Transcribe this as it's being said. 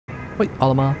Hoi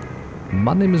allemaal,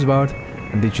 my name is Wout,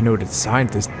 and did you know that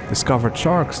scientists discovered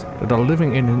sharks that are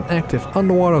living in an active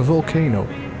underwater volcano,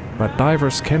 but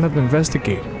divers cannot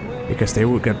investigate because they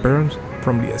would get burned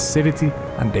from the acidity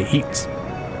and the heat.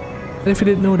 And if you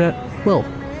didn't know that, well,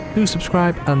 do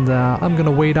subscribe, and I'm gonna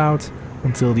wait out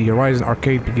until the Horizon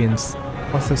Arcade begins.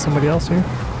 Was there somebody else here?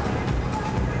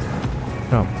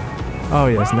 No. Oh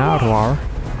yes, now there are.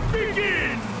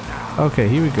 Okay,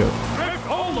 here we go. Drift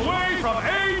all the way from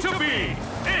A to B.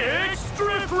 It's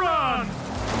Drift Run.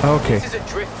 Okay. This is a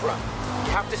drift run.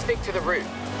 You have to stick to the route,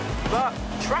 but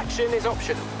traction is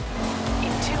optional.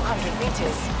 In 200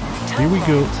 meters, turn Here we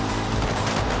go.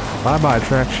 right. Bye bye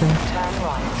traction. Turn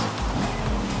right.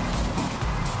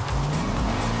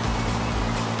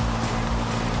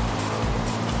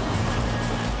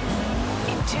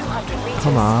 In 200 meters,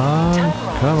 Come on, turn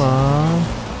right. come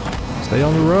on. Stay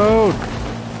on the road.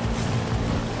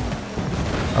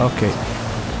 Okay.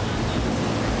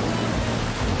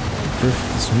 Drift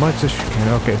as much as you can.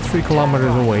 Okay, 3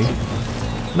 kilometers away.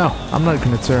 No, I'm not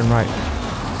gonna turn right.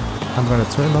 I'm gonna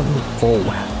turn on the...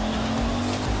 Oh.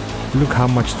 Look how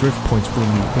much drift points we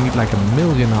need. We need like 1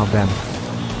 million of them.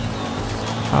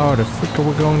 How the frick are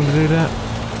we going to do that?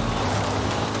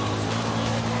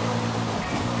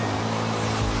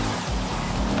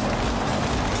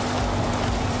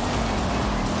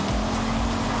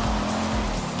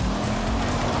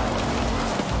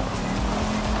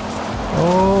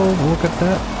 Oh, look at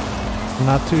that.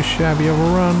 Not too shabby of a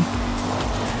run.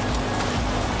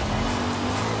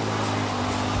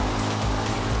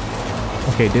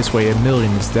 Okay, this way 1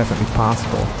 million is definitely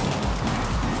possible.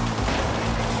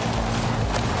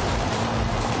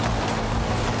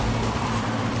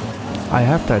 I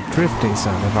have that drift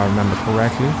Nissan, if I remember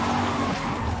correctly.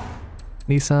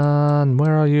 Nissan,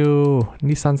 where are you?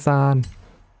 Nissan-san.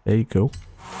 There you go.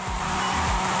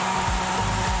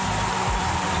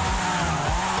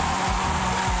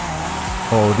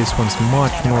 Oh, this one's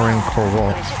much more in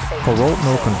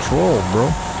no control,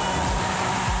 bro.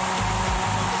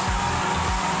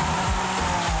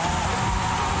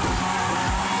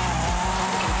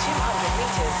 In 200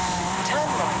 meters, turn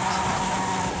right.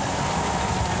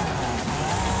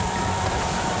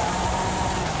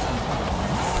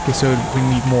 Okay, so we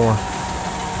need more.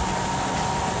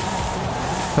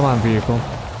 Come on, vehicle.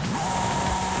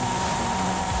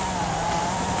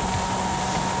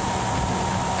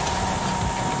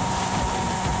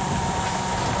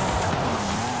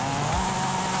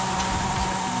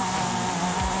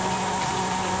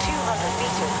 In 200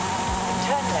 meters,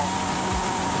 turn left.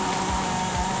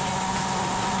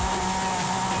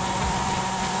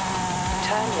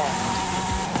 Turn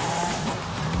left.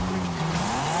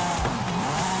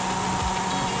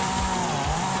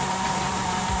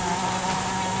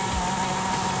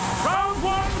 Round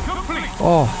 1 complete.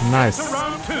 Oh, nice. To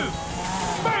round 2.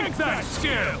 Bank that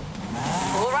skill.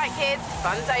 All right, kids,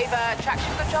 fun's over.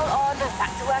 Traction control on.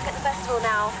 Back to work at the festival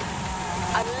now.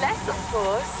 Unless, of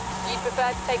course, you'd prefer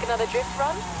to take another drift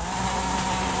run.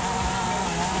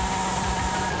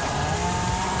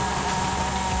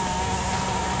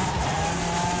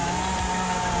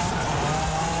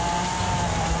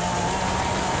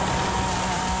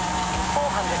 In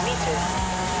 400 meters,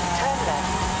 turn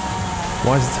left.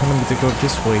 Why is it telling me to go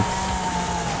this way?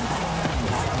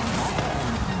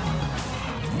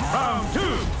 Round 2.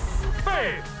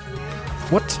 Fair.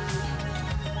 What?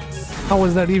 How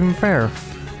is that even fair?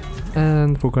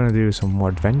 And we're gonna do some more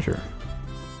adventure.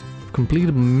 We've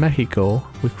completed Mexico,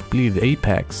 we've completed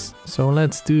Apex, so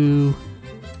let's do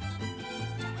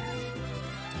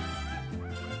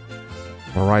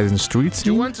Horizon Street You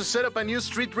Scene? want to set up a new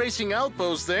street racing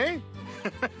outpost, eh?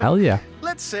 Hell yeah.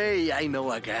 Let's say I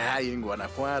know a guy in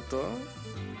Guanajuato.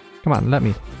 Come on, let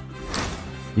me.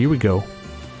 Here we go.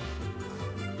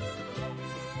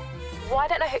 Why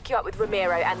don't I hook you up with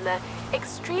Ramiro and the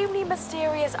extremely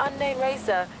mysterious unknown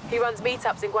racer who runs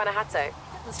meetups in Guanajuato?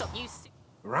 Doesn't stop you.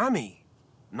 Rami,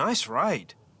 nice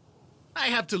ride. I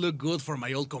have to look good for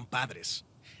my old compadres.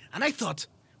 And I thought,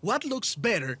 what looks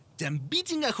better than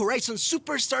beating a Horizon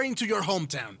superstar into your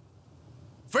hometown?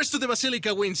 First to the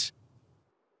Basilica wins.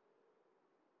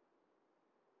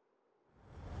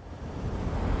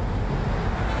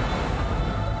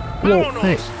 Whoa, Vámonos.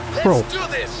 hey, bro, Let's do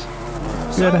this.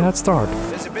 you had a head start.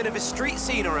 There's a bit of a street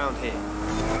scene around here.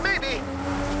 Maybe.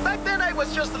 Back then I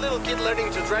was just a little kid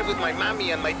learning to drive with my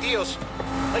mommy and my tios.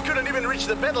 I couldn't even reach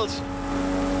the pedals.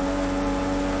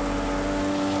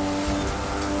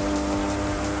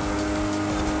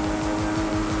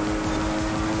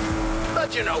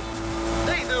 But you know,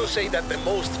 they do say that the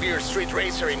most fierce street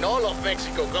racer in all of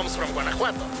Mexico comes from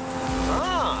Guanajuato.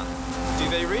 Ah, do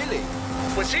they really?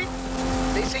 Pues sí,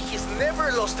 They say he's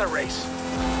never lost a race.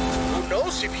 Who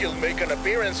knows if he'll make an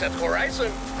appearance at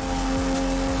Horizon?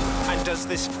 And does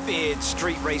this feared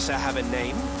street racer have a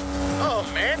name? Oh,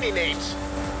 many names.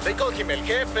 They call him El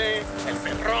Jefe, El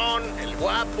Perrón, El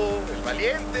Guapo, El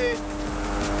Valiente.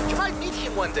 You might meet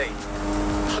him one day.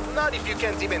 But not if you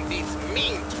can't even beat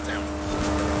me into town.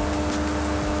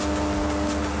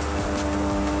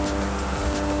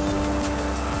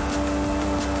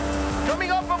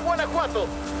 Coming up from Guanajuato.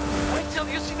 Wait till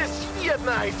you see the city at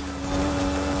night.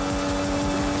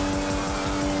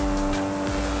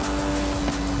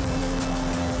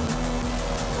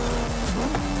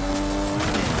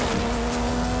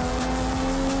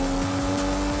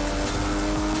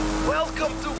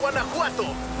 Welcome to Guanajuato,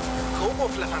 home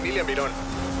of La Familia Mirón,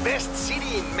 best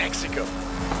city in Mexico.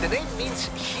 The name means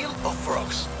Hill of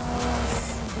Frogs.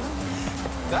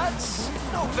 That's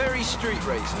not very street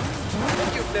racing.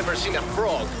 You've never seen a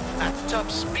frog at top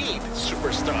speed,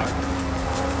 superstar.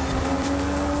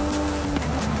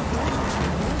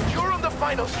 You're on the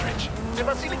final stretch. The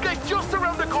Basilica is just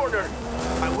around the corner.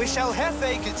 I wish El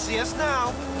Jefe could see us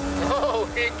now. Oh,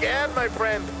 he can, my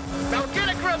friend. Now get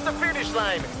across the finish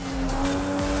line.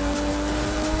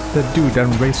 The dude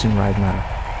I'm racing right now.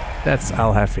 That's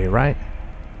El Jefe, right?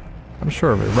 I'm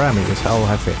sure of it. Rami is El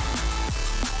Jefe.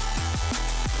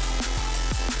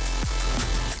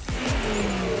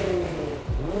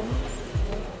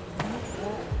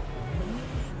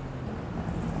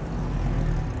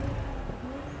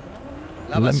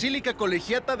 La Basílica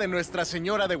Colegiata de Nuestra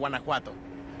Señora de Guanajuato.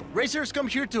 Racers come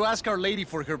here to ask Our Lady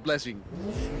for her blessing.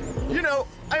 You know,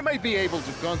 I might be able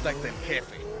to contact El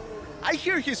Jefe. I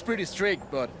hear he's pretty strict,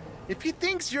 but if he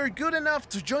thinks you're good enough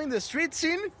to join the street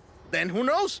scene, then who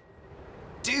knows?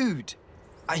 Dude,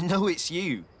 I know it's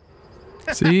you.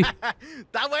 See?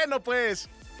 Está bueno, pues.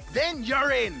 Then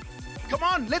you're in. Come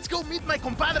on, let's go meet my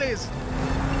compadres.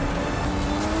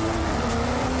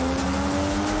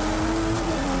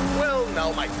 Well,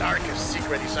 now my darkest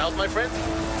secret is out, my friend.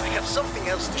 I have something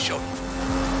else to show you.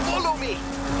 Follow me.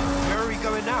 Where are we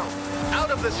going now? Out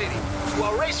of the city, to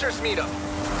our racers meetup.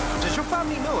 Does your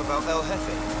family know about El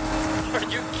Jefe? Are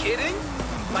you kidding?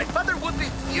 My father would be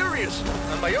furious,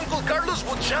 and my Uncle Carlos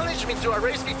would challenge me to a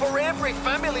race before every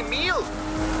family meal.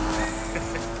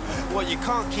 Well, you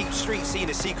can't keep street scene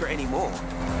a secret anymore.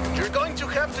 You're going to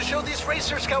have to show these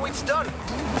racers how it's done.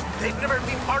 They've never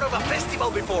been part of a festival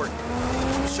before.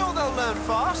 I'm sure they'll learn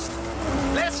fast.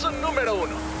 Lesson número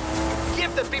uno.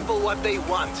 Give the people what they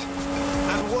want.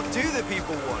 And what do the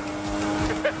people want?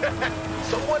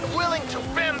 Someone willing to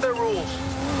bend the rules.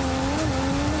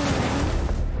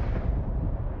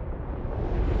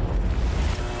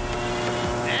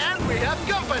 And we have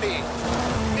company.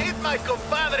 Meet my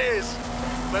compadres.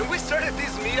 When we started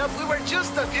this meetup, we were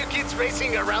just a few kids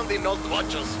racing around in old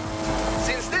bochos.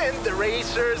 Since then, the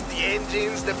racers, the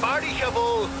engines, the party have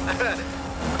all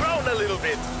grown a little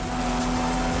bit.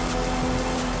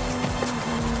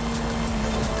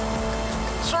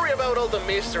 Sorry about all the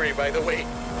mystery, by the way.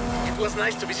 It was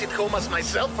nice to visit home as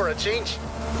myself for a change.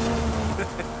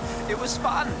 It was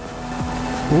fun.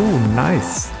 Ooh,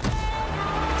 nice.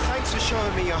 Thanks for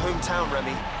showing me your hometown,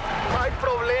 Remy. My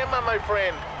problema, my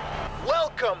friend.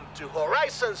 Welcome to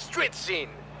Horizon Street Scene.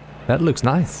 That looks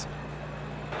nice.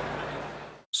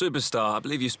 Superstar, I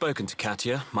believe you've spoken to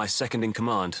Katya, my second in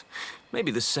command. Maybe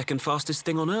the second fastest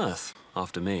thing on Earth,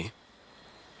 after me.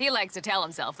 He likes to tell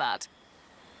himself that.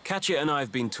 Katya and I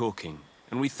have been talking,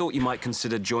 and we thought you might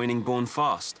consider joining Born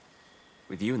Fast.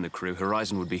 With you in the crew,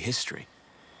 Horizon would be history.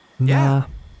 Nah.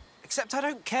 Except I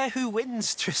don't care who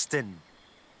wins, Tristan.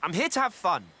 I'm here to have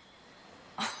fun.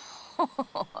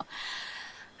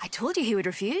 I told you he would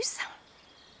refuse.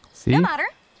 See? No matter.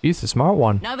 He's the smart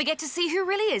one. Now we get to see who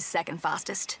really is second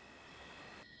fastest.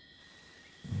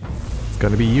 It's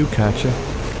gonna be you, Katya.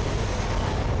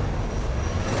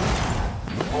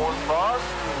 Born fast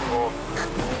or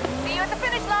See you at the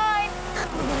finish line!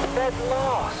 dead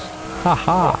last?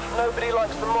 Haha. Nobody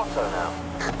likes the motto now.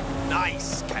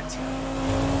 Nice, Katya.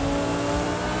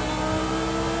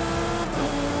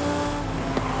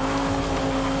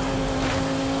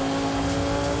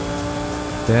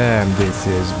 Damn, this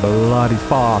is bloody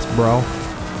fast, bro.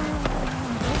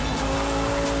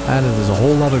 And it has a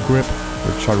whole lot of grip,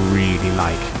 which I really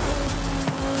like.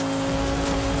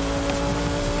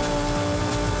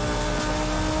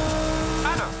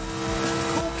 Anna,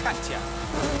 call Katya.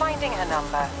 Finding her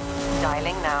number.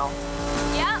 Dialing now.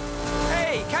 Yeah?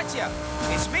 Hey, Katya,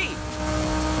 it's me.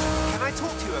 Can I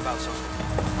talk to you about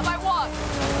something? About what?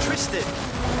 Tristan,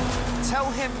 tell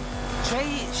him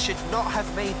Jay should not have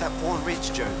made that Born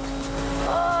Rich joke.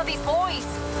 Oh, these boys.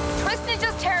 Tristan is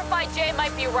just terrified Jay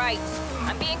might be right.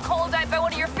 I'm being called out by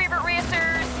one of your favorite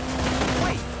racers.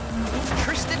 Wait,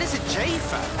 Tristan is a J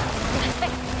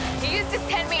fan. He used to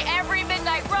send me every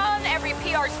midnight run, every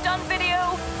PR stunt video.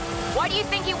 Why do you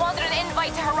think he wanted an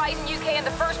invite to Horizon UK in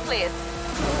the first place?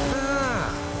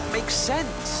 Ah, makes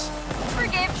sense.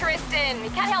 Forgive Tristan. He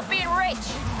can't help being rich.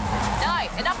 Now,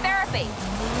 enough therapy.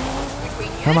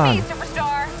 Between you Come and on. me,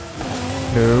 superstar.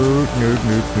 No.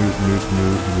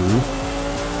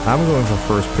 I'm going for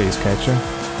first place catcher,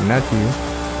 not you.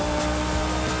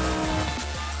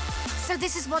 So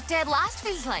this is what dead last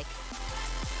feels like.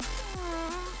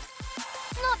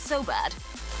 Not so bad.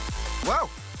 Well,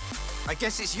 I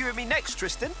guess it's you and me next,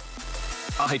 Tristan.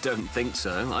 I don't think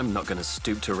so. I'm not going to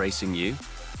stoop to racing you.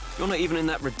 You're not even in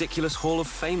that ridiculous Hall of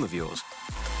Fame of yours.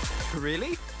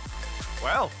 Really?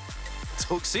 Well,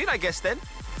 talk soon, I guess, then.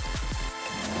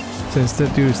 Since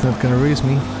that dude is not gonna race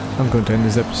me, I'm going to end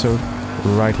this episode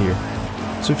right here.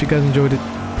 So if you guys enjoyed it,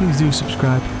 please do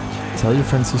subscribe. Tell your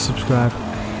friends to subscribe.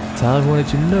 Tell everyone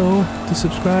that you know to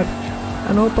subscribe.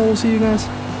 And I hope I will see you guys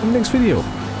in the next video.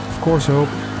 Of course, I hope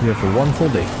you have a wonderful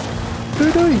day.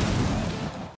 Doei doei!